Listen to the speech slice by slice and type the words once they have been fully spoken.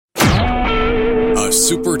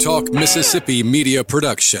SuperTalk Mississippi media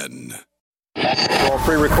production. I'll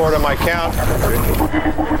pre-record on my count.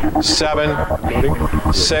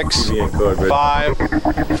 7, 6, 5,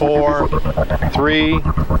 4, 3,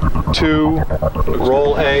 2.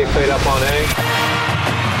 Roll A, fade up on A.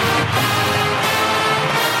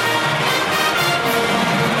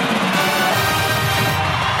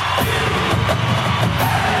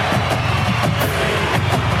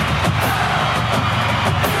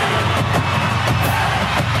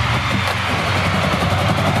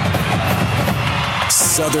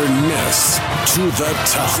 Southern Miss to the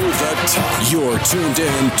top. You're tuned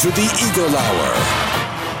in to the Eagle Hour.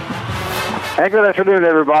 Hey, good afternoon,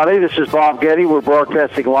 everybody. This is Bob Getty. We're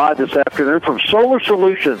broadcasting live this afternoon from Solar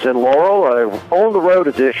Solutions in Laurel, on-the-road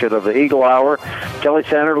edition of the Eagle Hour. Kelly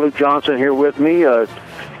Sander, Luke Johnson here with me.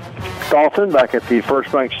 Dalton back at the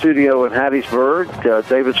First Bank Studio in Hattiesburg.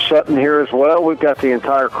 David Sutton here as well. We've got the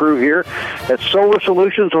entire crew here at Solar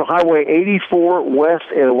Solutions on Highway 84 West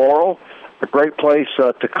in Laurel. A great place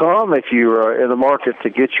to come if you're in the market to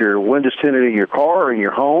get your windows tinted in your car, in your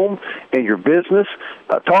home, in your business.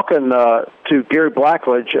 Talking to Gary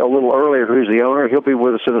Blackledge a little earlier, who's the owner. He'll be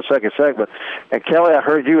with us in the second segment. And Kelly, I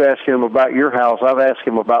heard you ask him about your house. I've asked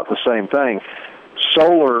him about the same thing.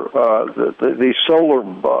 Solar, these solar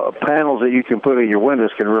panels that you can put in your windows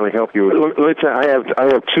can really help you. Let me tell you, I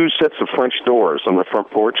have two sets of French doors on the front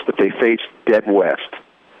porch, but they face dead west.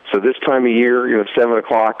 So this time of year, 7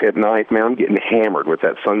 o'clock at night, man, I'm getting hammered with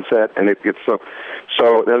that sunset, and it gets so.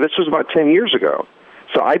 So now this was about 10 years ago.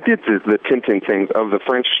 So I did the tinting thing of the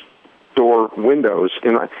French door windows,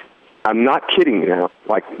 and I'm not kidding you now.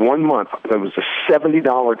 Like 1 month, there was a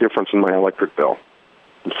 $70 difference in my electric bill.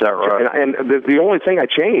 Is that right? And the only thing I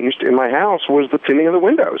changed in my house was the tinting of the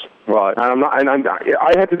windows. Right. And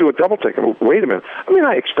I had to do a double take. Wait a minute. I mean,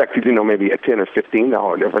 I expected, maybe a $10 or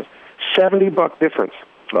 $15 difference. $70 difference.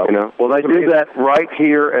 Well, they do that right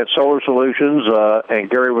here at Solar Solutions, and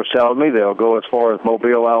Gary was telling me they'll go as far as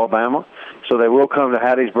Mobile, Alabama. So they will come to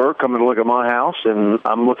Hattiesburg, come and look at my house, and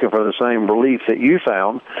I'm looking for the same relief that you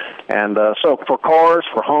found. And so for cars,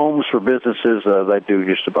 for homes, for businesses, they do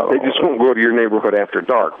just about all. They just won't go to your neighborhood after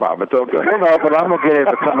dark, Bob, but they'll go. No, but I'm going to get him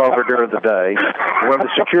to come over during the day when the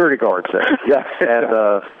security guard's there. Yeah.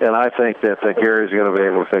 And I think that Gary's going to be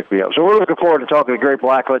able to pick me up. So we're looking forward to talking to Gary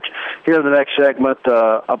Blackledge here in the next segment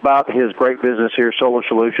about his great business here, Solar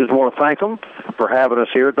Solutions. I want to thank him for having us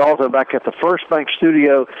here. Dalton back at the First Bank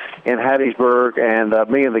Studio in Hattiesburg, and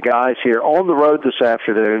me and the guys here on the road this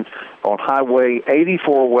afternoon on Highway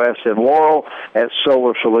 84 West in Laurel at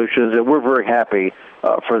Solar Solutions, and we're very happy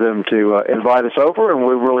for them to invite us over, and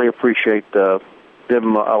we really appreciate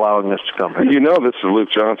them allowing us to come here. This is Luke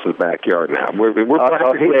Johnson's backyard now.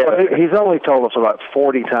 He's only told us about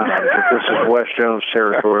 40 times that this is Wes Jones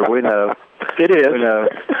territory. We know. It is.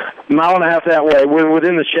 Mile and a half that way. We're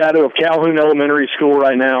within the shadow of Calhoun Elementary School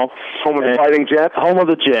right now. Home of the Fighting Jets? Home of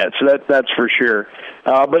the Jets, that's for sure.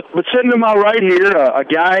 But sitting to my right here, a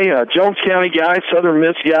guy, a Jones County guy, Southern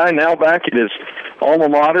Miss guy, now back at his alma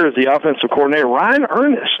mater as the offensive coordinator, Ryan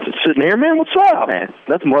Ernest, sitting here. Man, what's up? Man,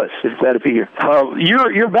 nothing much. Just glad to be here.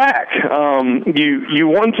 You're back. You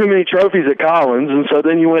won too many trophies at Collins, and so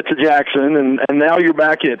then you went to Jackson, and now you're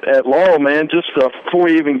back at Laurel, man. Just before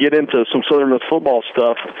we even get into some Southern Miss football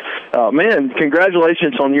stuff, man,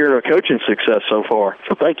 congratulations on your coaching success so far.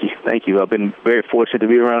 So thank you. I've been very fortunate to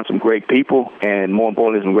be around some great people, and more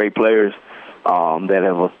importantly, some great players that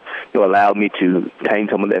have allowed me to attain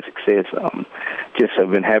some of that success. Just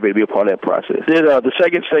have been happy to be a part of that process. Did the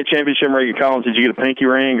second state championship ring at Collins, did you get a pinky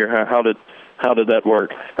ring, or how did that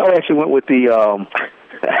work? I actually went with the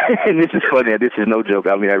and this is funny. This is no joke.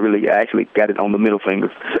 I mean, I actually got it on the middle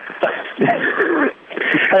finger.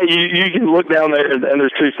 Hey, you can look down there, and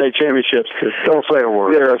there's two state championships. Don't say a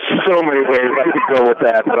word. There are so many ways I could go with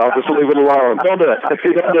that, but I'll just leave it alone. Don't do it.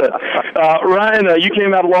 Ryan, you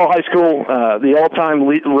came out of Laurel High School, the all-time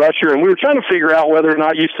lead rusher, and we were trying to figure out whether or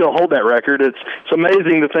not you still hold that record. It's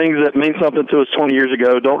amazing the things that mean something to us 20 years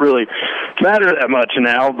ago don't really matter that much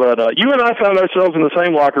now, but you and I found ourselves in the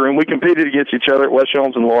same locker room. We competed against each other at West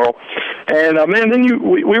Jones and Laurel. And, man, then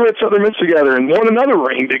we were at Southern Miss together and won another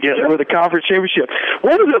ring together with a conference championship.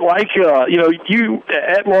 What was it like, you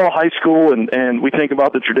at Laurel High School, and we think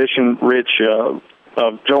about the tradition-rich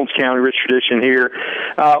of Jones County, rich tradition here,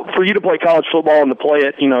 for you to play college football and to play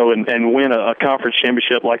it, and win a conference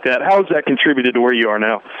championship like that, how has that contributed to where you are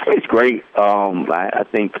now? It's great. I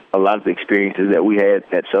think a lot of the experiences that we had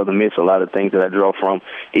at Southern Miss, a lot of things that I draw from,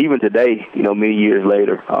 even today, many years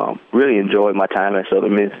later, really enjoyed my time at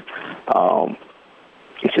Southern Miss.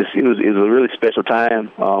 It was a really special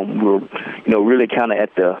time. We were, really kind of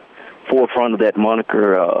at the forefront of that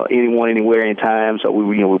moniker, anyone, anywhere, anytime. So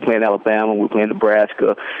we're playing Alabama, we're playing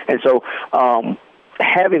Nebraska, and so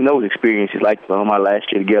having those experiences, like my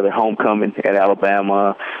last year together, homecoming at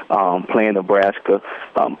Alabama, playing Nebraska,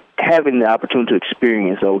 having the opportunity to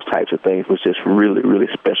experience those types of things was just really, really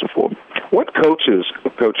special for me. What coaches,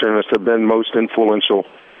 Coach Ernest, have been most influential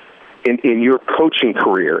in your coaching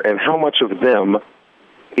career, and how much of them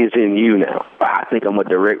is in you now? I think I'm a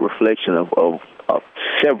direct reflection of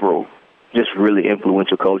several just really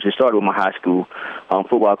influential coaches. It started with my high school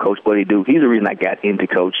football coach, Buddy Duke. He's the reason I got into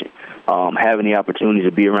coaching. Having the opportunity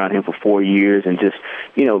to be around him for 4 years and just,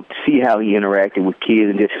 see how he interacted with kids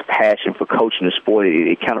and just his passion for coaching the sport,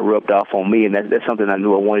 it kind of rubbed off on me, and that's something I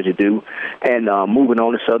knew I wanted to do. And moving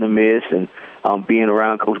on to Southern Miss and being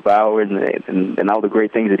around Coach Bauer and all the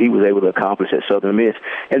great things that he was able to accomplish at Southern Miss.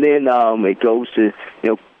 And then it goes to,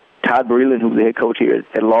 Todd Breland, who's the head coach here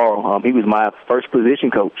at Laurel. He was my first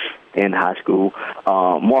position coach in high school.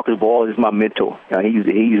 Marcus Boyle is my mentor. He's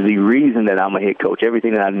the reason that I'm a head coach.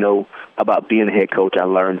 Everything that I know about being a head coach, I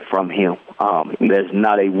learned from him. There's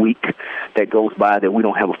not a week that goes by that we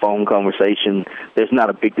don't have a phone conversation. There's not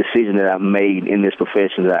a big decision that I've made in this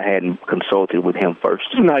profession that I hadn't consulted with him first.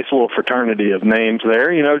 It's a nice little fraternity of names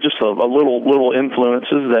there, just a little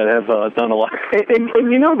influences that have done a lot. And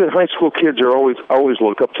you know that high school kids are always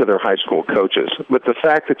look up to their high school coaches. But the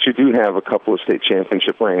fact that you do have a couple of state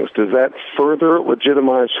championship rings, does that further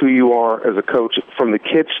legitimize who you are as a coach from the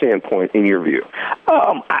kid's standpoint, in your view?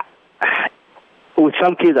 With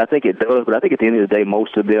some kids, I think it does, but I think at the end of the day,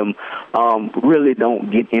 most of them really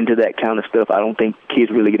don't get into that kind of stuff. I don't think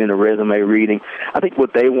kids really get into resume reading. I think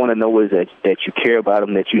what they want to know is that you care about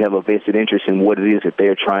them, that you have a vested interest in what it is that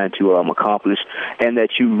they're trying to accomplish, and that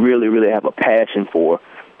you really, really have a passion for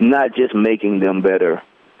not just making them better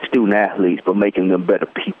student athletes, but making them better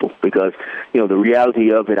people. Because, the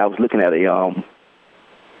reality of it, I was looking at an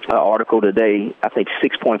article today. I think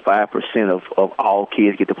 6.5% of all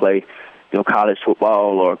kids get to play college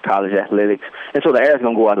football or college athletics. And so the air's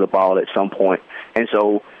going to go out of the ball at some point. And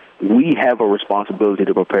so we have a responsibility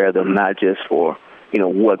to prepare them not just for,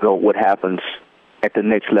 what happens at the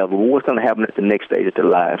next level, but what's going to happen at the next stage of their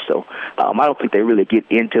lives. So I don't think they really get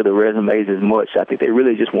into the resumes as much. I think they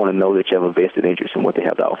really just want to know that you have a vested interest in what they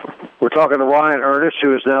have to offer. We're talking to Ryan Ernest,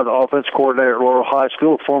 who is now the offense coordinator at Laurel High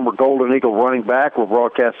School, former Golden Eagle running back. We're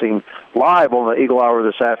broadcasting live on the Eagle Hour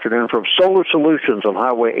this afternoon from Solar Solutions on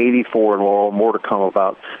Highway 84 in Laurel. More to come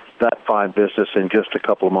about that fine business in just a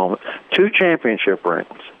couple of moments. 2 championship rings.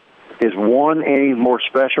 Is one any more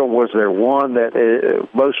special? Was there one that is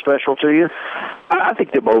most special to you? I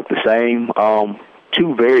think they're both the same.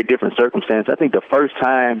 2 very different circumstances. I think the first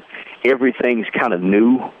time everything's kind of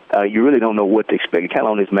new. You really don't know what to expect. You're kind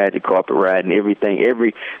of on this magic carpet ride, and every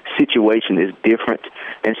situation is different.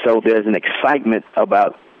 And so there's an excitement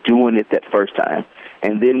about doing it that first time.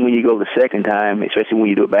 And then when you go the second time, especially when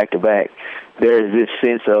you do it back-to-back, there's this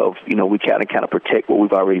sense of, we kind of protect what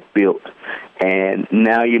we've already built. And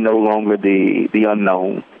now you're no longer the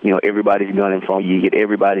unknown. Everybody's gunning for you. You get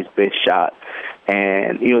everybody's best shot.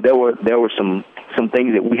 And, there were some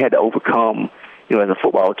things that we had to overcome, as a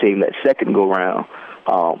football team that second go-round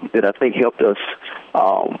that I think helped us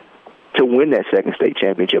to win that second state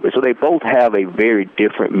championship. And so they both have a very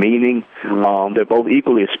different meaning. They're both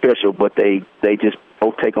equally as special, but they just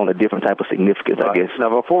both take on a different type of significance, I guess. Now,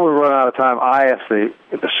 before we run out of time, I ask the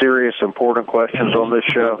serious, important questions on this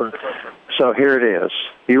show. So here it is.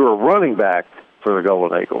 You were running back for the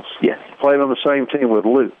Golden Eagles. Yes. Played on the same team with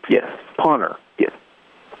Luke. Yes. Punter. Yes.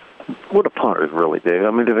 What do punters really do? I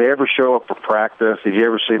mean, do they ever show up for practice? Did you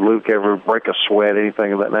ever see Luke ever break a sweat,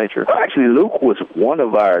 anything of that nature? Well, actually, Luke was one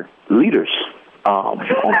of our leaders. The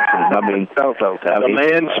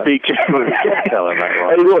man speaks. Tell him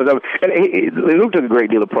that. He was. Luke took a great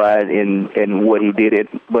deal of pride in what he did.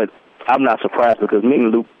 But I'm not surprised because me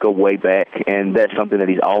and Luke go way back, and that's something that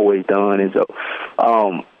he's always done. And so,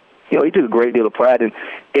 he took a great deal of pride, and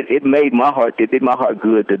it made my heart. It did my heart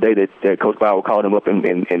good the day that Coach Bauer called him up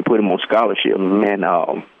and put him on scholarship,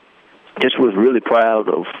 and just was really proud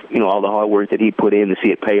of all the hard work that he put in to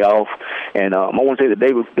see it pay off. And I want to say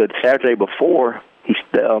the Saturday before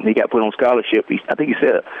he got put on scholarship, I think he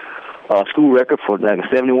set a school record for like a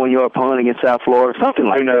 71-yard punt against South Florida, something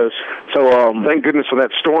like that. Who knows? So thank goodness for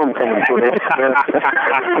that storm coming through.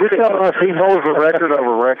 You're telling us he holds the record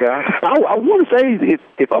over Rick out? I want to say,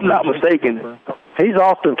 if I'm not mistaken, he's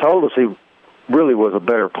often told us he really was a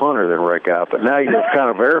better punter than Rick out, but now you're kind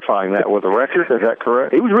of verifying that with the record. Is that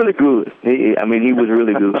correct? He was really good. He was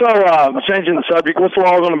really good. So, changing the subject, what's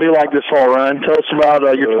Laurel going to be like this fall, Ryan? Tell us about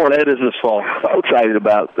your tornadoes this fall. I'm excited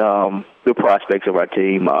about the prospects of our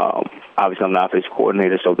team. Obviously, I'm an offensive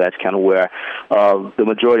coordinator, so that's kind of where the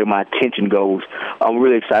majority of my attention goes. I'm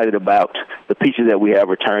really excited about the pieces that we have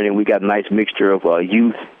returning. We got a nice mixture of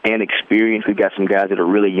youth and experience. We've got some guys that are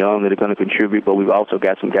really young that are going to contribute, but we've also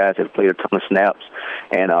got some guys that have played a ton of snaps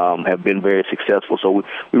and have been very successful. So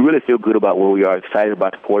we really feel good about where we are, excited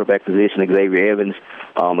about the quarterback position. Xavier Evans,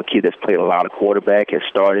 a kid that's played a lot of quarterback, has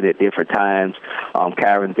started at different times.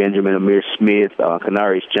 Kyron Benjamin, Amir Smith,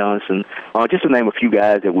 Canarius Johnson, just to name a few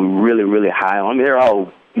guys that we're really, really high on. I mean, they're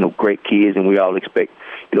all, great kids, and we all expect,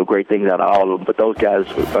 great things out of all of them. But those guys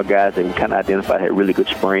are guys that we kind of identified had really good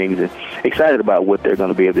springs, and excited about what they're going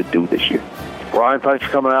to be able to do this year. Ryan, thanks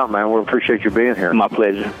for coming out, man. We appreciate you being here. My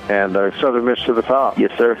pleasure. And Southern Miss to the top.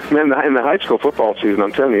 Yes, sir. Man, in the high school football season,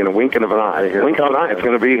 I'm telling you, in a wink of an eye, it's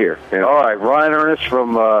going to be here. Yeah. All right, Ryan Ernest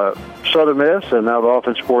from Southern Miss and now the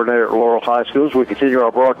offensive coordinator at Laurel High Schools. We continue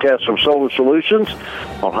our broadcast from Solar Solutions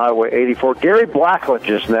on Highway 84. Gary Blackledge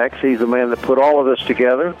is next. He's the man that put all of this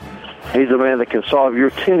together. He's the man that can solve your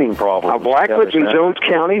tinning problem. Blackledge in Jones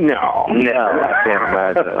County? No. I can't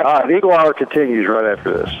imagine. All right, the Eagle Hour continues right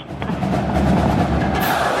after this.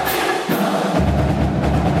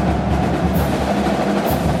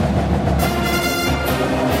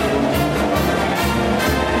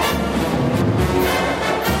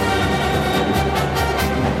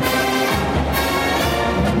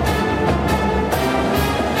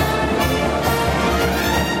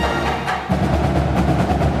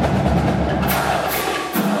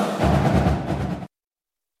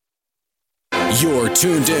 You're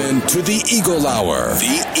tuned in to the Eagle Hour.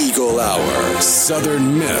 The Eagle Hour.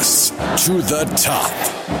 Southern Miss to the top.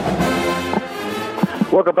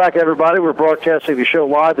 Welcome back, everybody. We're broadcasting the show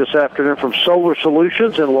live this afternoon from Solar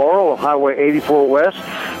Solutions in Laurel on Highway 84 West.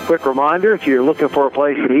 Quick reminder, if you're looking for a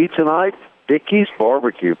place to eat tonight, Dickey's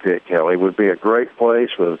Barbecue Pit, Kelly, would be a great place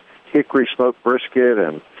with hickory smoked brisket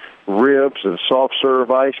and ribs and soft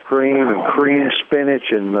serve ice cream and cream spinach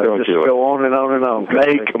and just go on and on and on.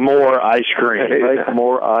 Make more ice cream. Make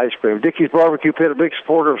more ice cream. Dickey's Barbecue Pit, a big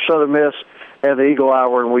supporter of Southern Miss and the Eagle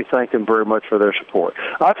Hour, and we thank them very much for their support.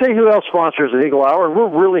 I'll tell you who else sponsors the Eagle Hour, and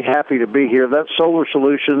we're really happy to be here. That's Solar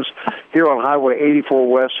Solutions here on Highway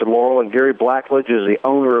 84 West in Laurel, and Gary Blackledge is the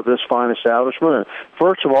owner of this fine establishment. And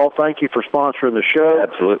first of all, thank you for sponsoring the show.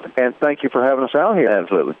 Absolutely. And thank you for having us out here.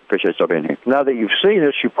 Absolutely. Appreciate you being here. Now that you've seen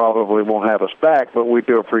us, you probably won't have us back, but we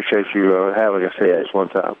do appreciate you having us here this one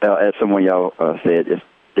time. As someone y'all said, it's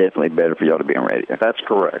definitely better for y'all to be on radio. That's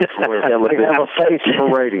correct. We have a face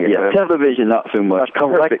for radio. Yeah, television, not so much. A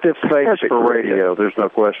collective face for radio. There's no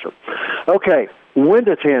question. Okay,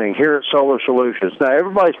 window tinting here at Solar Solutions. Now,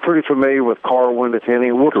 everybody's pretty familiar with car window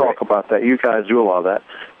tinting. We'll talk about that. You guys do a lot of that.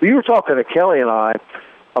 But you were talking to Kelly and I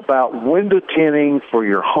about window tinting for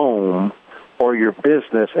your home or your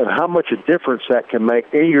business and how much a difference that can make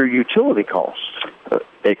in your utility costs.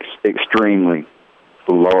 Extremely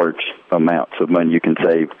large amounts of money you can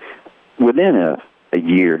save. Within a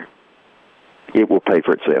year, it will pay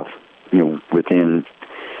for itself. Within,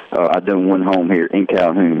 I've done one home here in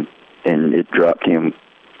Calhoun, and it dropped him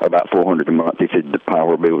about $400 a month. He said the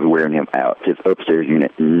power bill was wearing him out. His upstairs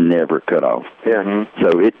unit never cut off. Yeah. Mm-hmm.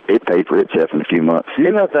 So it paid for itself in a few months.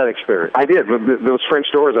 You had that experience. I did. Those French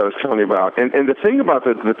doors I was telling you about. And the thing about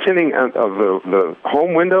the tinting of the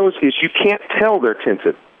home windows is you can't tell they're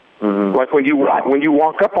tinted. Mm-hmm. Like when you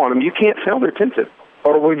walk up on them, you can't tell they're tinted.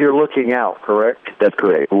 Or when you're looking out, correct? That's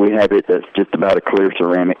correct. We have it that's just about a clear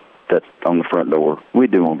ceramic that's on the front door. We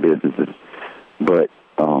do on businesses. But,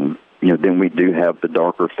 then we do have the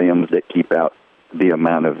darker films that keep out the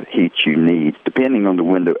amount of heat you need, depending on the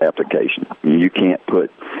window application. You can't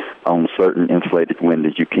put on certain insulated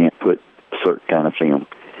windows, you can't put a certain kind of film.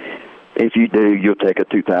 If you do, you'll take a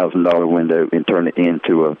 $2,000 window and turn it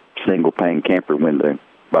into a single-pane camper window.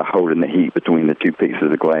 By holding the heat between the two pieces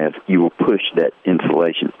of glass, you will push that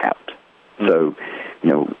insulation out. So,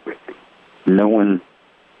 knowing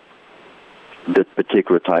this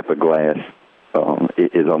particular type of glass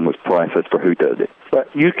is almost priceless for who does it. But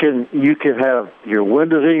you can have your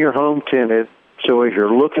windows in your home tinted, so as you're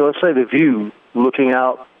looking, let's say the view looking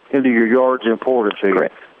out into your yard's important to you.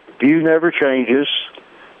 Correct. View never changes,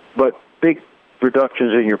 but big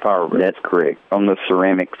reductions in your power bill. That's correct. On the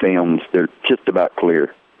ceramic films, they're just about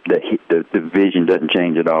clear. The vision doesn't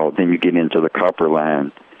change at all. Then you get into the copper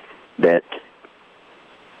line, that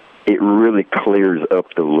it really clears up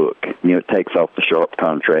the look. It takes off the sharp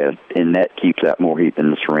contrast, and that keeps out more heat than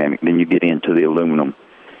the ceramic. Then you get into the aluminum,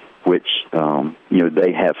 which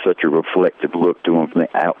they have such a reflective look to them from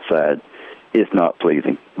the outside. it's not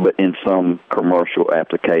pleasing. But in some commercial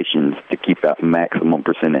applications, to keep out maximum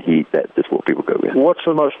percent of heat, that's what people go with. What's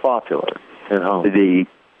the most popular at home? The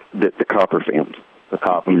copper films. The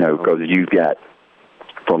copper. You know, because you've got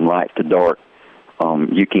from light to dark,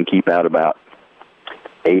 you can keep out about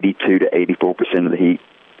 82 to 84% of the heat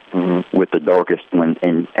with the darkest one,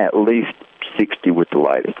 and at least 60 with the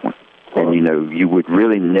lightest one. And, you know, you would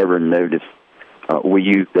really never notice. We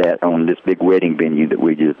used that on this big wedding venue that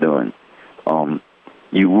we just done.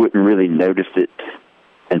 You wouldn't really notice it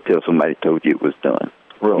until somebody told you it was done.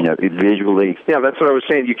 Really? You know, visually. Yeah, that's what I was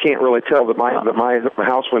saying. You can't really tell that my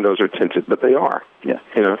house windows are tinted, but they are. Yeah.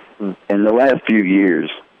 You know. In the last few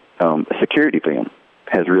years, security film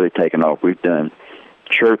has really taken off. We've done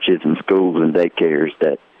churches and schools and daycares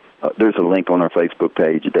that there's a link on our Facebook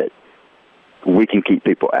page that we can keep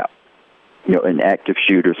people out. You know, an active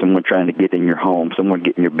shooter, someone trying to get in your home, someone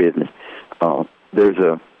getting your business. There's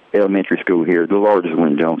a elementary school here, the largest one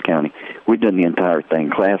in Jones County. We've done the entire thing: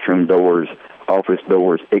 classroom doors, office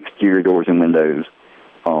doors, exterior doors and windows,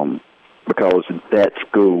 because that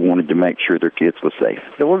school wanted to make sure their kids were safe.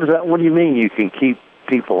 So what do you mean you can keep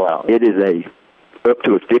people out? It is up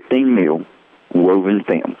to a 15 mil woven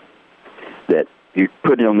film that you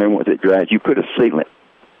put it on there once it dries. You put a sealant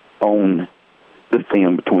on the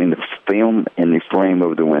film between the film and the frame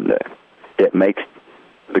of the window. It makes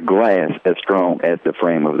the glass as strong as the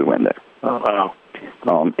frame of the window. Oh,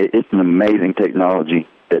 wow. It's an amazing technology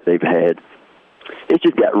that they've had. It's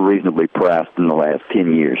just got reasonably priced in the last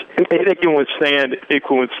 10 years. It can withstand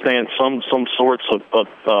some sorts of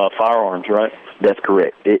firearms, right? That's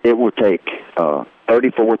correct. It will take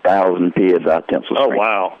 34,000 PSI tensile strength. Oh,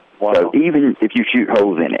 wow. So even if you shoot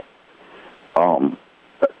holes in it,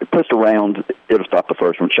 push around, it'll stop the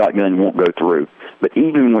first one. Shotgun won't go through. But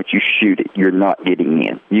even once you shoot it, you're not getting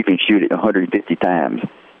in. You can shoot it 150 times.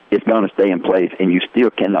 It's going to stay in place, and you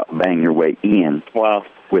still cannot bang your way in. Wow.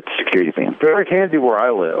 With security film. Very handy where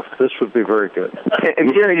I live. This would be very good.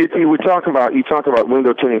 And Gary, you talk about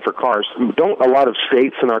window tinting for cars. Don't a lot of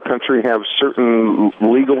states in our country have certain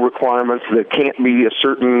legal requirements that can't be a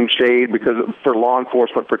certain shade because for law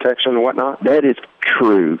enforcement protection and whatnot? That is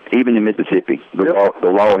true. Even in Mississippi, the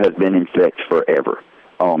law has been in effect forever.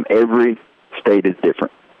 Every state is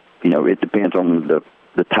different. You know, it depends on the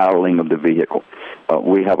titling of the vehicle.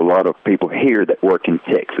 We have a lot of people here that work in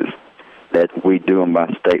Texas that we do them by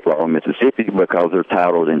state law in Mississippi because they're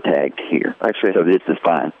titled and tagged here. Actually, so this is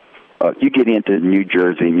fine. You get into New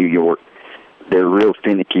Jersey, New York, they're real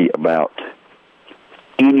finicky about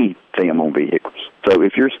any film on vehicles. So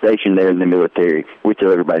if you're stationed there in the military, we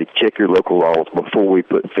tell everybody, check your local laws before we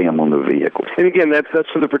put film on the vehicle. And again, that's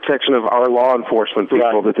for the protection of our law enforcement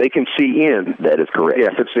people, that they can see in. That is correct.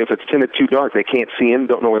 Yeah, if it's tinted too dark, they can't see in,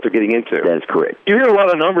 don't know what they're getting into. That is correct. You hear a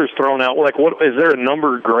lot of numbers thrown out. Like, what is there a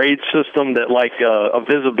number grade system that, like, a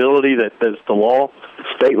visibility that is the law?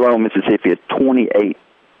 State law in Mississippi is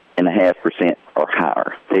 28.5% or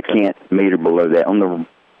higher. They can't meter below that. On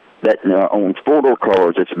four-door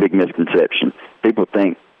cars, it's a big misconception. People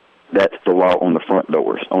think that's the law on the front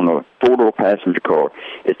doors. On a four-door passenger car,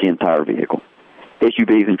 it's the entire vehicle.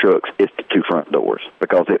 SUVs and trucks, it's the two front doors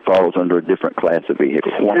because it falls under a different class of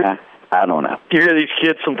vehicle. Why? I don't know. You hear these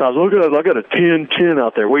kids sometimes, I got a 10-10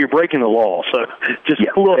 out there. Well, you're breaking the law, so just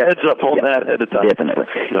a little heads up on that ahead of time. Definitely.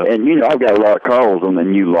 And, you know, I've got a lot of calls on the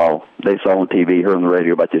new law. They saw on TV, heard on the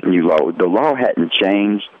radio about this new law. The law hadn't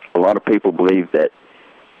changed. A lot of people believe that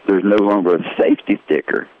there's no longer a safety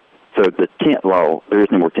sticker. So the tent law, there is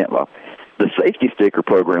no more tent law. The safety sticker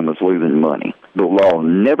program was losing money. The law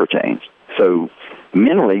never changed. So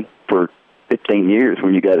mentally, for 15 years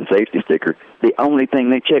when you got a safety sticker, the only thing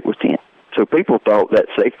they checked was tent. So people thought that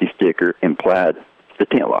safety sticker implied the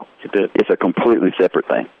tent law. It's a completely separate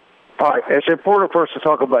thing. All right, it's important for us to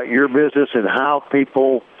talk about your business and how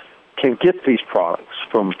people can get these products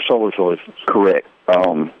from Solar Solutions. Correct.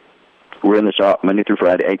 We're in the shop Monday through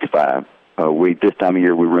Friday, 8 to 5. This time of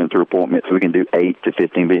year, we run through appointments. We can do 8 to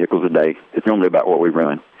 15 vehicles a day. It's normally about what we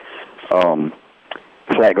run.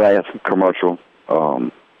 Flat glass, commercial,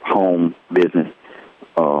 home, business.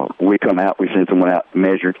 We come out, we send someone out,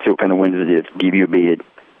 measure, see what kind of windows it is, give you a bid,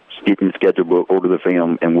 get in the schedule book, order the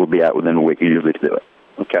film, and we'll be out within a week usually to do it.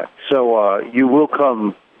 Okay. So you will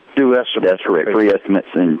come do estimates? That's correct. Free estimates,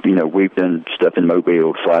 and, you know, we've done stuff in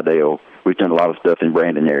Mobile, Slidell. We've done a lot of stuff in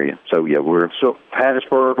Brandon area. So, yeah, So,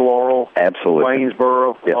 Hattiesburg, Laurel? Absolutely.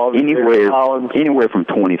 Waynesboro? Yeah. Anywhere from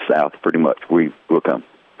 20 south, pretty much, we will come.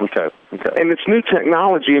 Okay. And it's new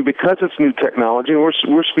technology, and because it's new technology, and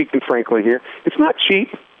we're speaking frankly here, it's not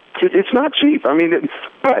cheap. It's not cheap. I mean,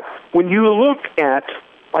 but when you look at,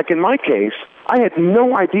 like in my case, I had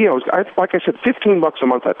no idea. Like I said, $15 a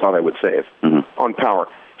month I thought I would save on power.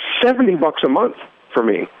 $70 a month for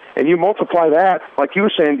me. And you multiply that, like you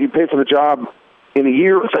were saying, you pay for the job in a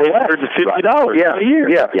year. It's $150 a year.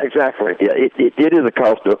 Yeah, exactly. Yeah, it is a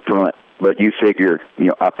cost up front, but you figure,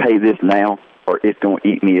 I pay this now, or it's going to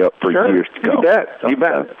eat me up for years to come. You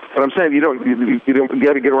bet. But I'm saying you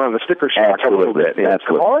got to get around the sticker shock a little bit.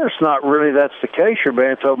 Absolutely. Cars, not really. That's the case. Your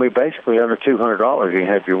man told me basically under $200 you can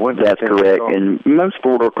have your windows. That's correct. And most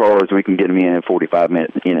four-door cars, we can get them in 45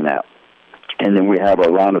 minutes in and out. And then we have a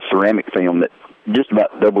line of ceramic film that just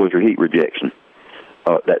about doubles your heat rejection.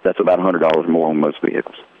 That's about $100 more on most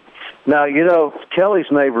vehicles. Now, Kelly's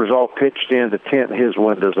neighbors all pitched in to tint his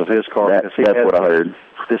windows of his car. That's what I heard.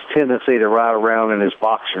 This tendency to ride around in his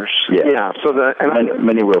boxers. Yeah. So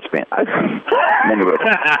money well spent. Money well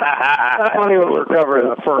spent. That money will recover in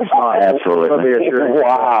the first night. Absolutely.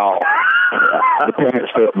 Wow. The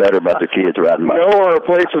parents felt better about their kids riding bikes. No other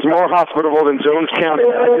place is more hospitable than Jones County.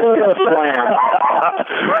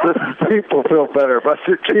 The people feel better about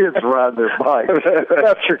their kids riding their bikes.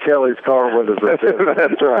 Capture Kelly's car windows.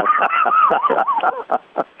 That's right.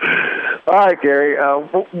 All right, Gary.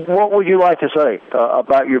 What would you like to say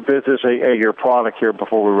about your business and your product here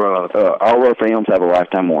before we run out of time? All our films have a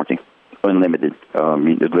lifetime warranty, unlimited.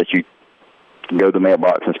 Unless you go to the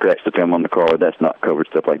mailbox and scratch the film on the car, that's not covered.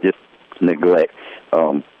 Stuff like this, neglect.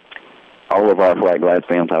 All of our flat glass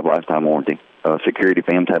films have a lifetime warranty. Security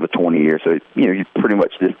films have a 20-year. So you pretty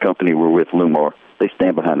much, this company we're with, Lumar, they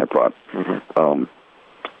stand behind their product.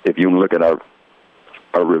 If you want to look at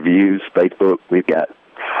our reviews, Facebook, we've got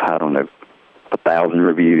 1,000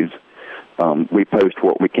 reviews. We post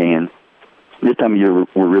what we can. This time of year,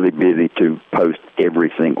 we're really busy to post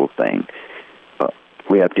every single thing.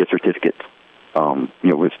 We have gift certificates,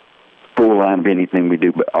 with full line of anything we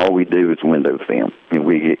do, but all we do is window film.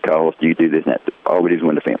 We get calls, do you do this and that? All we do is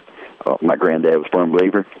window film. My granddad was a firm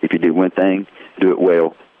believer. If you do one thing, do it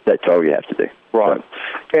well. That's all you have to do. Right.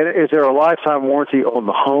 And is there a lifetime warranty on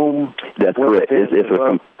the home? That's correct. It's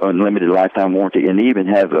an unlimited lifetime warranty, and it even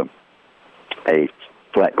has a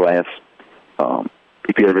flat glass.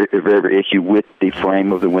 If you ever issue with the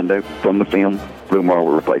frame of the window from the film, Lumar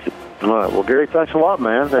will replace it. All right. Well, Gary, thanks a lot,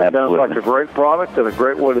 man. That sounds like a great product and a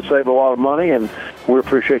great way to save a lot of money, and we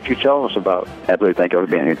appreciate you telling us about it. Absolutely. Thank you for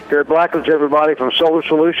being here. Gary Blackledge, everybody from Solar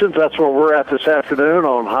Solutions. That's where we're at this afternoon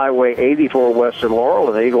on Highway 84 West in Laurel,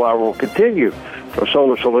 and the Eagle Hour will continue for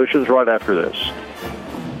Solar Solutions right after this.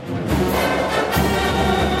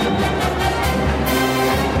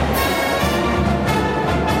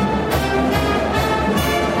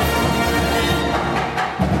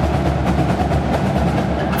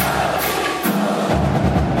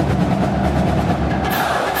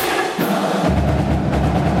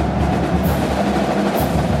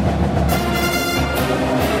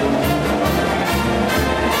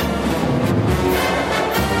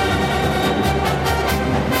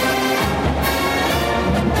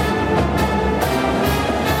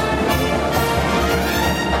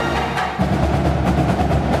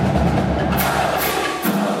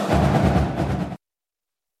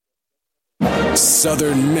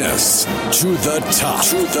 Southern Miss to the top.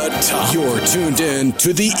 To the top. You're tuned in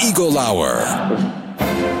to the Eagle Hour.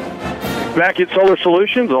 Back at Solar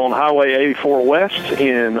Solutions on Highway 84 West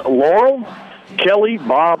in Laurel. Kelly,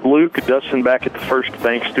 Bob, Luke, Dustin back at the First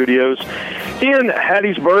Bank Studios in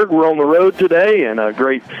Hattiesburg. We're on the road today, and a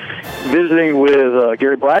great visiting with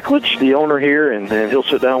Gary Blackledge, the owner here, and he'll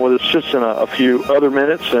sit down with us just in a few other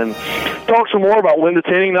minutes and talk some more about window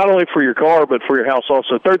tinting, not only for your car, but for your house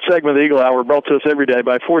also. Third segment of the Eagle Hour brought to us every day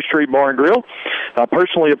by 4th Street Bar and Grill,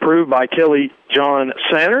 personally approved by Kelly John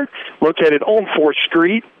Sanner, located on 4th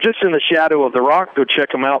Street, just in the shadow of the Rock. Go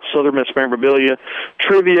check them out. Southern Miss memorabilia,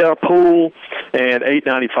 trivia, pool, and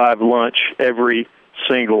 $8.95 lunch every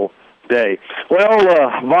single day. Well,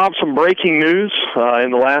 Bob, some breaking news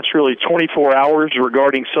in the last really 24 hours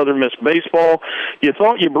regarding Southern Miss baseball. You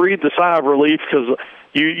thought you breathed a sigh of relief because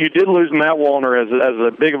you did lose Matt Wallner,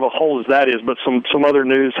 as big of a hole as that is, but some other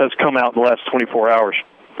news has come out in the last 24 hours.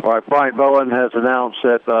 All right, Bryant Bowen has announced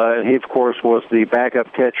that he, of course, was the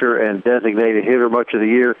backup catcher and designated hitter much of the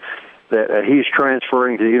year, that he's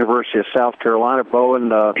transferring to the University of South Carolina. Bowen,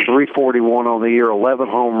 341 on the year, 11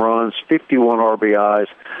 home runs, 51 RBIs,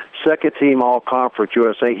 second-team All-Conference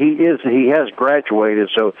USA. He has graduated,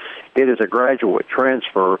 so it is a graduate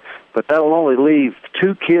transfer. but that'll only leave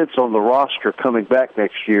 2 kids on the roster coming back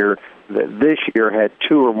next year that this year had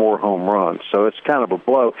 2 or more home runs. So it's kind of a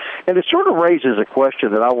blow. And it sort of raises a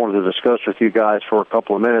question that I wanted to discuss with you guys for a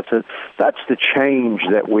couple of minutes, and that's the change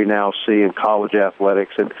that we now see in college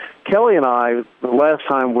athletics. And Kelly and I, the last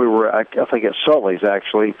time we were, I think at Sully's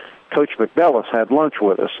actually, Coach McBellis had lunch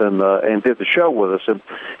with us and did the show with us, and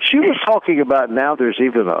she was talking about now there's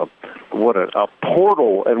even a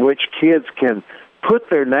portal in which kids can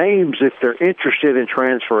put their names if they're interested in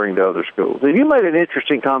transferring to other schools. And you made an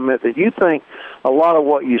interesting comment that you think a lot of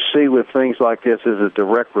what you see with things like this is a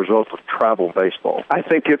direct result of travel baseball. I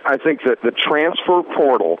think that the transfer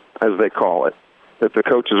portal, as they call it, that the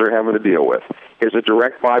coaches are having to deal with, is a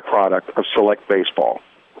direct byproduct of select baseball.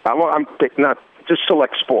 I'm not just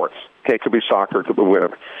select sports. Okay, it could be soccer, it could be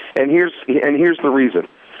whatever. And here's the reason.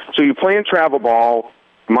 So you play in travel ball.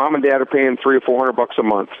 Mom and Dad are paying $300 or $400 a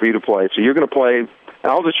month for you to play. So you're going to play.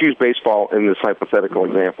 I'll just use baseball in this hypothetical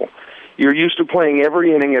example. You're used to playing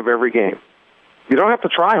every inning of every game. You don't have to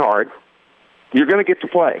try hard. You're going to get to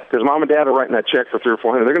play because Mom and Dad are writing that check for $300 or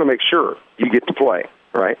 $400. They're going to make sure you get to play,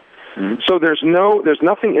 right? Mm-hmm. So there's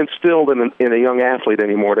nothing instilled in a young athlete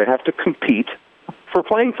anymore to have to compete for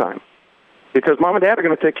playing time because Mom and Dad are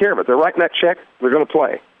going to take care of it. They're writing that check. They're going to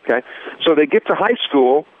play. Okay, so they get to high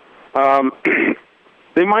school.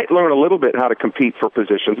 They might learn a little bit how to compete for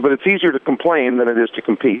positions, but it's easier to complain than it is to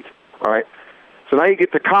compete, all right? So now you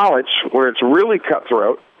get to college where it's really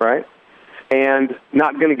cutthroat, right, and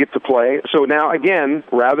not going to get to play. So now, again,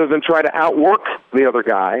 rather than try to outwork the other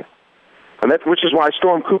guy, which is why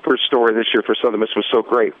Storm Cooper's story this year for Southern Miss was so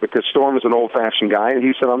great, because Storm is an old-fashioned guy, and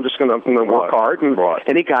he said, I'm going to work hard,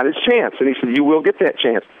 and he got his chance. And he said, you will get that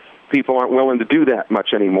chance. People aren't willing to do that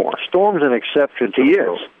much anymore. Storm's an exception to the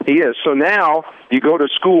rule. He is. So now you go to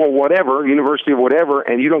school or whatever, university or whatever,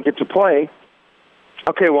 and you don't get to play.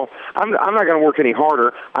 Okay, well, I'm not going to work any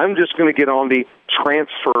harder. I'm just going to get on the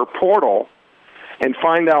transfer portal and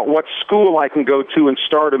find out what school I can go to and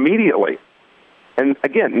start immediately. And,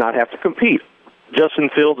 again, not have to compete. Justin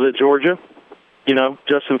Fields at Georgia. You know,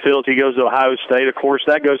 Justin Fields, he goes to Ohio State, of course.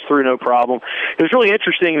 That goes through no problem. It was really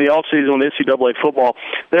interesting in the offseason on NCAA football.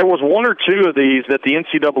 There was 1 or 2 of these that the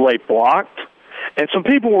NCAA blocked, and some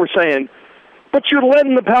people were saying, but you're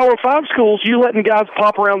letting the Power 5 schools, you're letting guys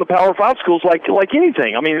pop around the Power 5 schools like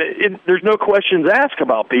anything. I mean, there's no questions asked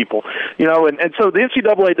about people. You know, and so the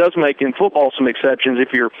NCAA does make in football some exceptions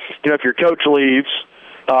if your coach leaves.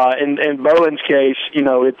 In Bowen's case, you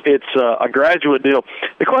know, it's a graduate deal.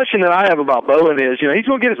 The question that I have about Bowen is, you know, he's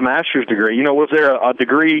going to get his master's degree. You know, was there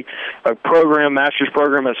a master's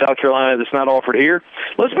program at South Carolina that's not offered here?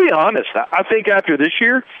 Let's be honest. I think after this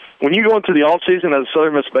year, when you go into the offseason as a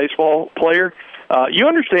Southern Miss baseball player, you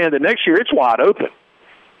understand that next year it's wide open.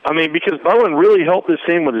 I mean, because Bowen really helped this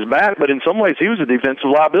team with his bat, but in some ways he was a defensive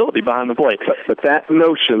liability behind the plate. But that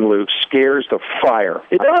notion, Luke, scares the fire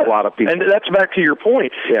out of a lot of people. And that's back to your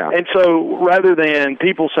point. Yeah. And so rather than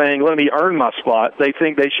people saying, let me earn my spot, they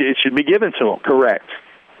think it should be given to them. Correct.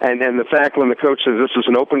 And the fact when the coach says this is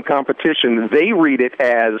an open competition, they read it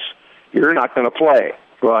as you're not going to play.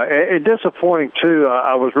 Right. And disappointing, too.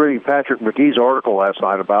 I was reading Patrick McGee's article last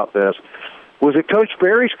night about this. Was it Coach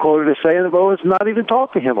Berry's quoted as saying that Bowen's not even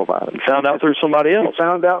talked to him about it? Found out through somebody else.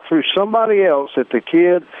 Found out through somebody else that the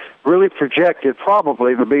kid really projected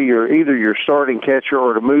probably to be either your starting catcher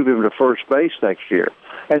or to move him to first base next year.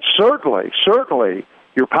 And certainly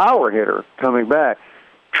your power hitter coming back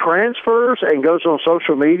transfers and goes on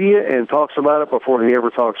social media and talks about it before he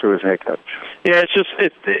ever talks to his head coach. Yeah, it's just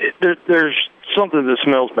there's something that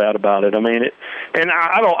smells bad about it. I mean, and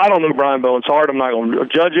I don't know Brian Bowen's heart. I'm not going to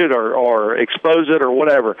judge it or expose it or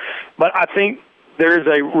whatever. But I think there is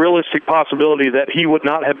a realistic possibility that he would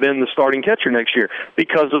not have been the starting catcher next year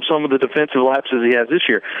because of some of the defensive lapses he has this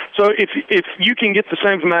year. So if you can get the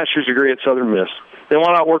same master's degree at Southern Miss, then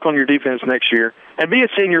why not work on your defense next year and be a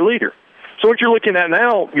senior leader? So what you're looking at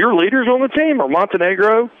now, your leaders on the team are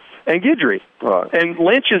Montenegro and Guidry. Right. And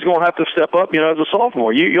Lynch is going to have to step up, as a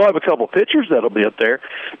sophomore. You'll have a couple of pitchers that'll be up there.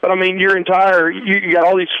 But, I mean, you got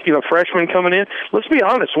all these, freshmen coming in. Let's be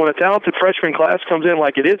honest, when a talented freshman class comes in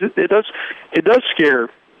like it is, it does scare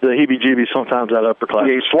the heebie-jeebies sometimes out of upper class.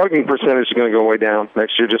 Yeah, slugging percentage is going to go way down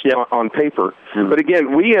next year just on paper. Mm-hmm. But,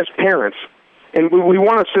 again, we as parents, and we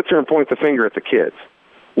want to sit there and point the finger at the kids.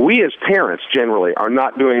 We as parents generally are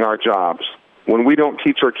not doing our jobs when we don't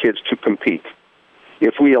teach our kids to compete.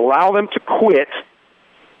 If we allow them to quit,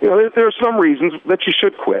 there are some reasons that you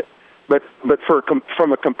should quit. But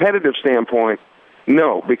from a competitive standpoint,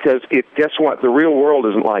 no, because guess what? The real world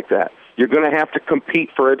isn't like that. You're going to have to compete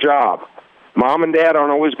for a job. Mom and Dad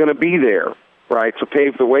aren't always going to be there, right, to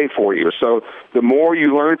pave the way for you. So the more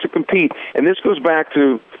you learn to compete, and this goes back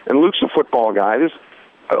to, and Luke's a football guy,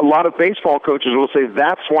 a lot of baseball coaches will say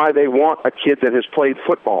that's why they want a kid that has played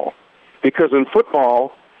football. Because in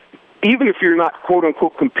football, even if you're not,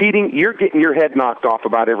 quote-unquote, competing, you're getting your head knocked off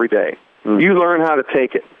about every day. You learn how to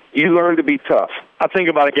take it. You learn to be tough. I think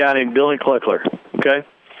about a guy named Dylan Kleckler, okay?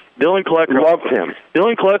 Dylan Kleckler. Loved him.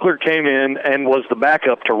 Dylan Kleckler came in and was the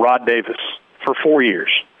backup to Rod Davis for 4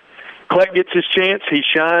 years. Kleck gets his chance. He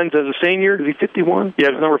shines as a senior. Is he 51?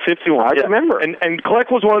 Yeah, he's number 51. I remember. And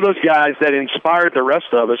Kleck was one of those guys that inspired the rest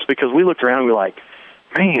of us because we looked around and we were like,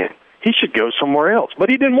 man, he should go somewhere else. But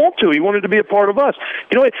he didn't want to. He wanted to be a part of us.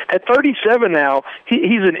 You know, at 37 now, he's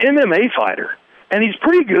an MMA fighter. And he's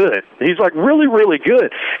pretty good. He's like really, really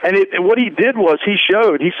good. And what he did was he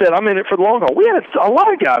said, I'm in it for the long haul. We had a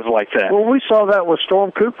lot of guys like that. Well, we saw that with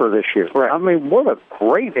Storm Cooper this year. Right. I mean, what a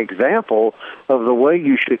great example of the way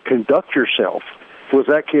you should conduct yourself. Was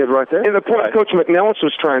that kid right there? And the point Coach McNellis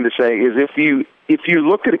was trying to say is if you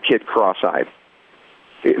look at a kid cross-eyed,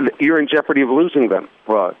 you're in jeopardy of losing them.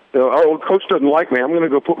 Right. Coach doesn't like me. I'm going to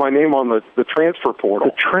go put my name on the transfer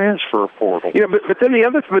portal. The transfer portal. You know, but then the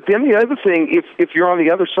other thing, if you're on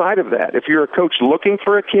the other side of that, if you're a coach looking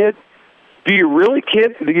for a kid, do you really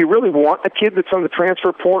want a kid that's on the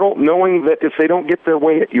transfer portal, knowing that if they don't get their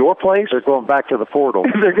way at your place, they're going back to the portal.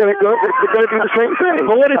 They're going to do the same thing.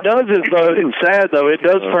 But what it does is, though, it's sad though. It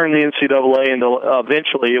does turn the NCAA into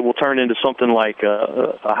eventually it will turn into something like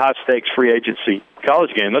a high stakes free agency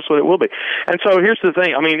college game. That's what it will be. And so here's the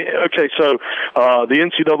thing. I mean, okay, so the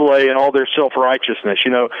NCAA and all their self-righteousness,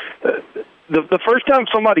 you know, the first time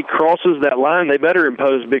somebody crosses that line, they better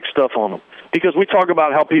impose big stuff on them. Because we talk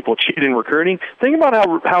about how people cheat in recruiting. Think about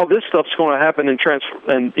how this stuff's going to happen in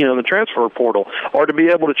the transfer portal, or to be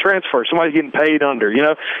able to transfer. Somebody's getting paid under. You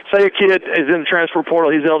know, say a kid is in the transfer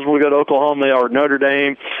portal, he's eligible to go to Oklahoma or Notre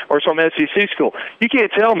Dame or some SEC school. You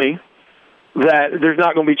can't tell me that there's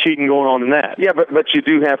not going to be cheating going on in that. Yeah, but you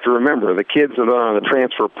do have to remember the kids that are on the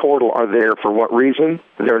transfer portal are there for what reason?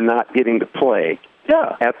 They're not getting to play.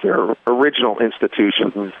 Yeah, at their original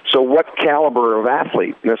institution. Mm-hmm. So what caliber of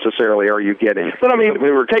athlete necessarily are you getting? But I mean,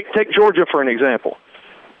 take Georgia for an example.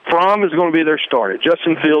 Fromm is going to be their starter.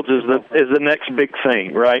 Justin Fields is the next big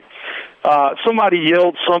thing, right? Somebody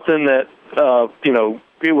yelled something that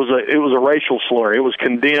it was a racial slur. It was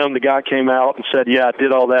condemned. The guy came out and said, "Yeah, I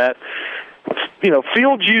did all that." You know,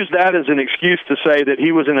 Fields used that as an excuse to say that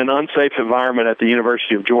he was in an unsafe environment at the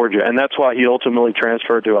University of Georgia, and that's why he ultimately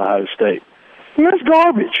transferred to Ohio State. And that's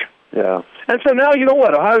garbage. Yeah. And so now, you know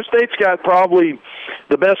what? Ohio State's got probably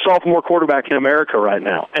the best sophomore quarterback in America right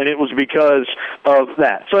now, and it was because of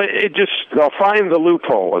that. So they'll find the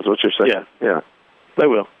loophole, is what you're saying. Yeah. They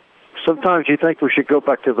will. Sometimes you think we should go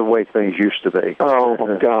back to the way things used to be. Oh,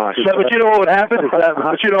 gosh. But you know what would happen?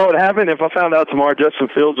 If I found out tomorrow Justin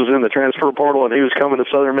Fields was in the transfer portal and he was coming to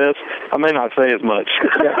Southern Miss, I may not say as much.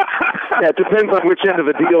 Yeah, it depends on which end of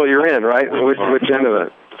the deal you're in, right? Which end of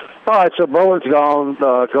it. All right, so Bullard's gone.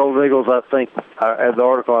 Golden Eagles, I think, at the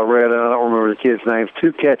article I read, and I don't remember the kids' names,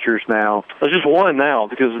 2 catchers now. There's just one now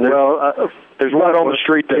because there's one on the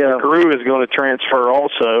street that Carew is going to transfer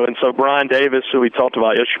also, and so Brian Davis, who we talked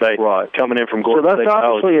about yesterday, coming in from Gordon State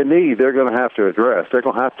College. So that's obviously a need they're going to have to address. They're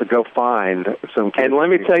going to have to go find some kids. And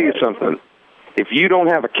let me tell you something. If you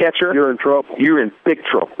don't have a catcher, you're in trouble. You're in big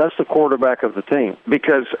trouble. That's the quarterback of the team.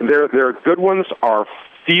 Because their good ones are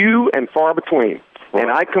few and far between. And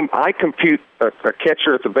I compute a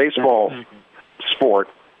catcher at the baseball sport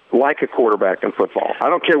like a quarterback in football. I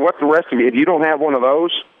don't care what the rest of you. If you don't have one of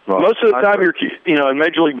those, most of the time in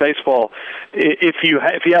Major League Baseball, if you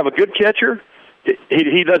have a good catcher,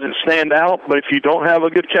 he doesn't stand out. But if you don't have a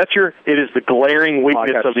good catcher, it is the glaring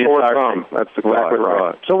weakness of the entire team. That's exactly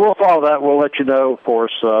right. So we'll follow that. We'll let you know, of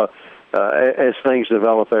course, as things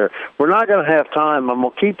develop there. We're not going to have time. I'm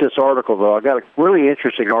going to keep this article, though. I got a really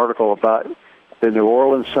interesting article about the New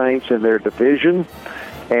Orleans Saints and their division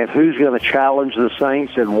and who's going to challenge the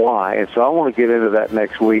Saints and why. And so I want to get into that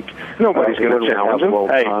next week. Nobody's going to challenge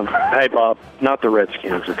them. Hey, Bob, not the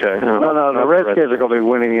Redskins, okay? No, the Redskins are going to be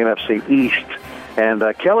winning the NFC East. And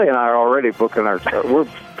Kelly and I are already booking we're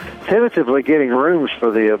tentatively getting rooms for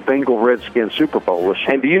the Bengal Redskins Super Bowl.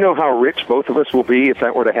 And do you know how rich both of us will be if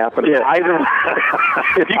that were to happen? Yeah. You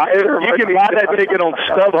can buy that ticket on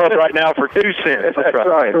StubHub right now for 2 cents. That's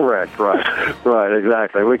right. Correct. Right.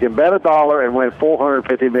 Exactly. We can bet $1 and win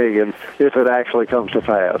 $450 million if it actually comes to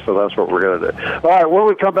pass. So that's what we're going to do. All right. When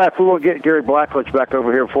we come back, we will get Gary Blackledge back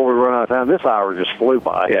over here before we run out of time. This hour just flew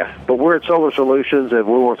by. Yeah. But we're at Solar Solutions, and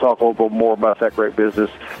we will talk a little bit more about that great business.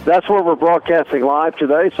 That's where we're broadcasting live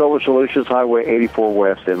today. Solar Solutions, Highway 84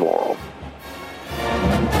 West in Laurel.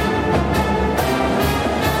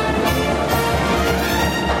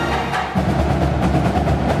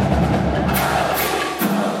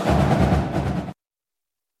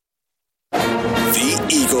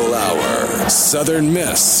 Southern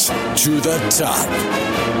Miss to the top.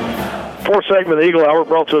 Fourth segment of the Eagle Hour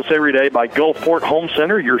brought to us every day by Gulfport Home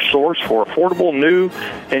Center, your source for affordable, new,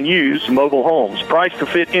 and used mobile homes. Priced to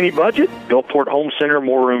fit any budget, Gulfport Home Center,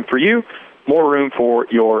 more room for you, more room for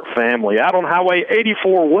your family. Out on Highway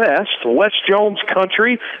 84 West Jones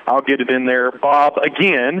Country. I'll get it in there, Bob,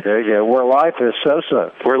 again. There you go, where life is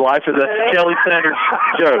so-so. Where life is a Kelly Sanders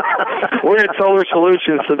joke. We're at Solar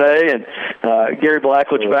Solutions today, and Gary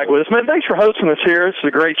Blackledge back with us. Man, thanks for hosting us here. It's a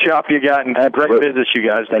great shop you got and great business you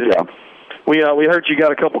guys do. Thank you. We heard you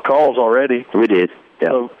got a couple calls already. We did. Yeah.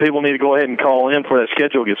 So people need to go ahead and call in before that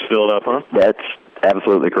schedule gets filled up, huh? That's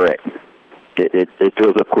absolutely correct. It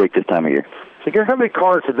fills up quick this time of year. So, Gary, how many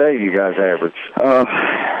cars a day do you guys average?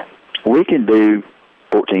 We can do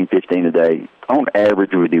 14, 15 a day. On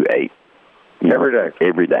average, we do 8. Every day?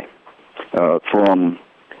 Every day. From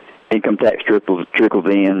income tax trickles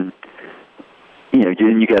in,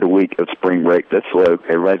 then you got a week of spring break. That's slow.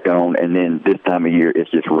 Everybody's gone. And then this time of year,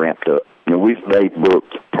 it's just ramped up. They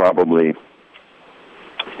booked probably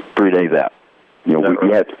 3 days out.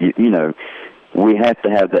 We have to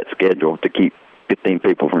have that schedule to keep 15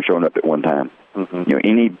 people from showing up at one time. Mm-hmm.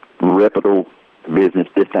 Any reputable business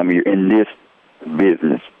this time of year, in this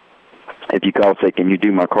business, if you call, say, can you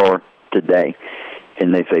do my car today?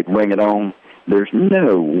 And they say, bring it on. There's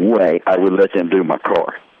no way I would let them do my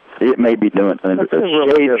car. It may be done under a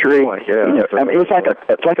shade tree. Yeah, it's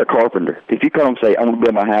like a carpenter. If you call him and say, I'm going to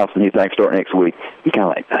build my house and he's like, start next week, you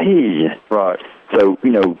kind of like, hey. Right. So,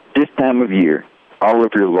 this time of year, all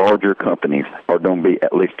of your larger companies are going to be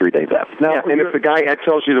at least 3 days out. Now, and if the guy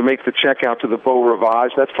tells you to make the check out to the Beau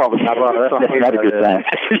Rivage, that's probably not a good sign.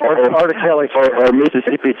 or to Kelly, or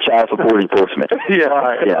Mississippi Child Support Enforcement.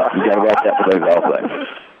 Yeah, you got to watch out for those also.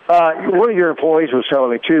 One of your employees was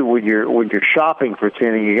telling me too, when you're shopping for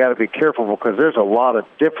tinting, you got to be careful because there's a lot of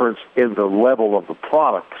difference in the level of the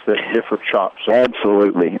products that different shops are.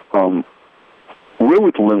 Absolutely. We're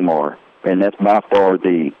with Lumar, and that's by far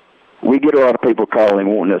we get a lot of people calling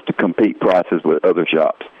wanting us to compete prices with other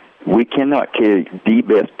shops. We cannot carry the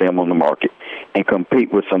best film on the market and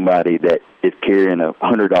compete with somebody that is carrying a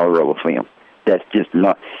 $100 roll of film. That's just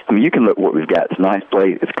not. You can look what we've got. It's a nice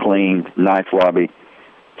place. It's clean, nice lobby,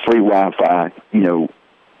 free Wi-Fi.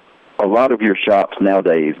 A lot of your shops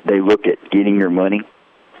nowadays, they look at getting your money,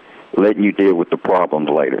 letting you deal with the problems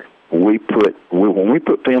later. When we put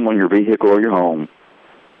film on your vehicle or your home,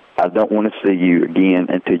 I don't want to see you again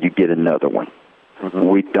until you get another one. Mm-hmm.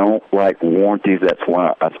 We don't like warranties. That's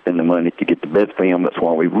why I spend the money to get the best film. That's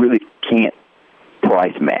why we really can't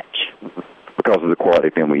price match because of the quality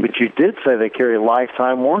film we use. But you did say they carry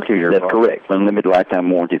lifetime warranties. That's correct. Unlimited lifetime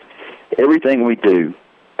warranties. Everything we do,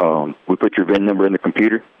 we put your VIN number in the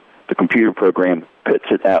computer. The computer program puts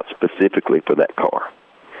it out specifically for that car.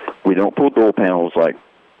 We don't pull door panels like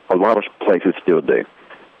a lot of places still do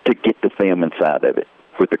to get the film inside of it.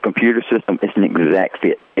 With the computer system, it's an exact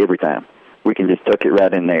fit every time. We can just tuck it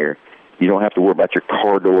right in there. You don't have to worry about your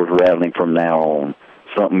car doors rattling from now on,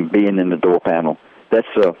 something being in the door panel. It's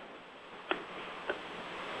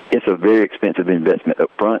a very expensive investment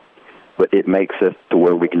up front, but it makes us to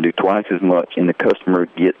where we can do twice as much, and the customer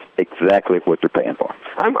gets exactly what they're paying for.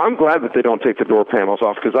 I'm glad that they don't take the door panels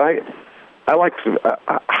off because I like to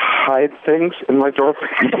hide things in my door.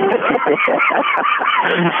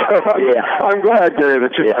 I'm glad, Gary,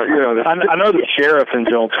 that you know. I know the sheriff in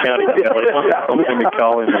Jones County.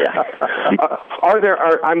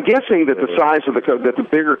 I'm guessing that the size of that the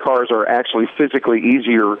bigger cars are actually physically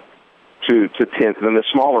easier to tint than the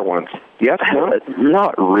smaller ones. Yes, no?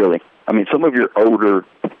 Not really. Some of your older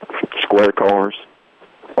square cars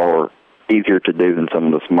are easier to do than some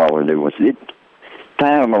of the smaller new ones.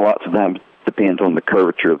 Lots of times depends on the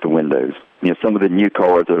curvature of the windows. Some of the new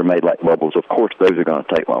cars that are made like bubbles, of course, those are going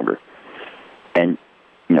to take longer. And,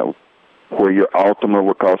 where your Altima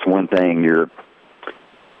will cost one thing, your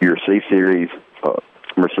C-Series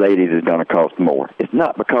Mercedes is going to cost more. It's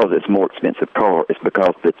not because it's a more expensive car. It's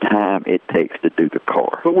because the time it takes to do the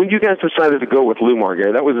car. But when you guys decided to go with Lumar,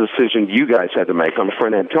 Gary, that was a decision you guys had to make on the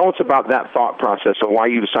front end. Tell us about that thought process and why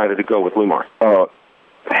you decided to go with Lumar.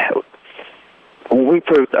 When we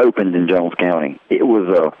first opened in Jones County, it was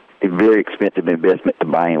a very expensive investment to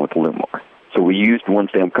buy in with Lumar. So we used one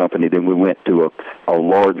film company, then we went to a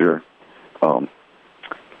larger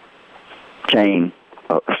chain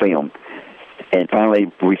film. And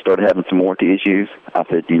finally, we started having some warranty issues. I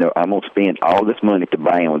said, I'm going to spend all this money to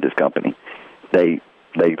buy in with this company. They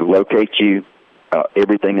locate you,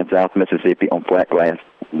 everything in South Mississippi on flat glass.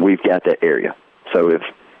 We've got that area. So if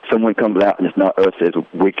someone comes out and it's not us, says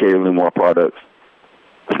we carry Lumar products,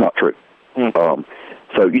 it's not true.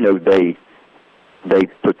 So, they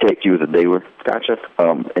protect you as a dealer. Gotcha.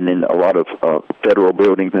 And then a lot of federal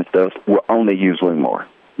buildings and stuff will only use Lumar.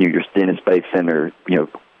 Your Stennis Space Center,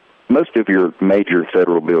 most of your major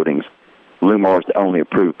federal buildings, Lumar is the only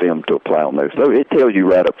approved film to apply on those. So it tells you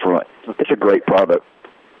right up front. It's a great product.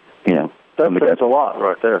 That's a lot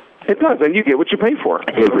right there. It does, and you get what you pay for.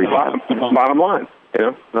 Every time. Bottom line.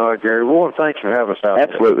 No, Gary, well, thanks for having us out.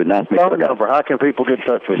 Absolutely. Nice meeting you. Phone number, how can people get in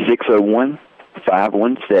touch with you?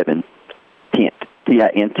 601-517-TINT.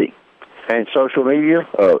 TINT. And social media?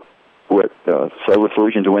 Solar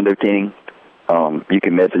Solutions Window Tinting. You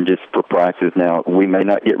can message us for prices. Now, we may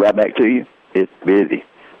not get right back to you. It's busy.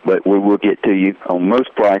 But we will get to you on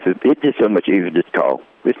most prices. It's just so much easier to just call.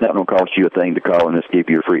 It's not going to cost you a thing to call and just give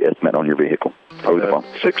you a free estimate on your vehicle.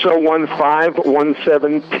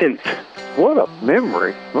 601-517-TINT. What a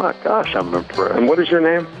memory. My gosh, I'm impressed. And what is your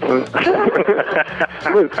name? Luke.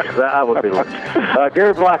 That would be Luke.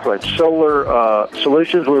 Gary Blackledge, Solar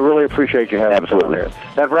Solutions, we really appreciate you having us on here.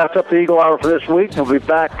 That wraps up the Eagle Hour for this week. We'll be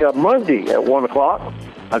back Monday at 1 o'clock.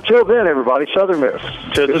 Until then, everybody, Southern Miss.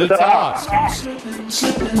 To the top.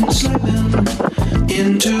 Slipping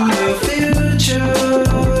into the future.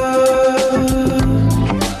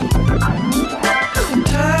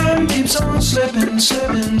 Time keeps on slipping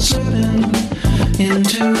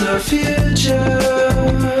into the future.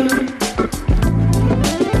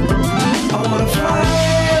 I wanna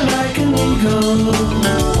fly like an eagle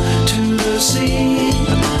to the sea.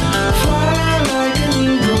 Fly like an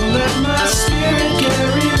eagle, let my spirit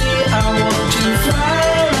carry me. I want to fly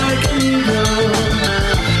like an eagle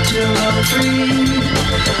till I'm free.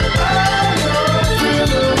 I go through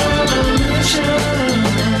the revolution.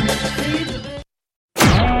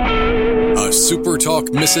 A SuperTalk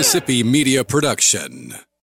Mississippi media production.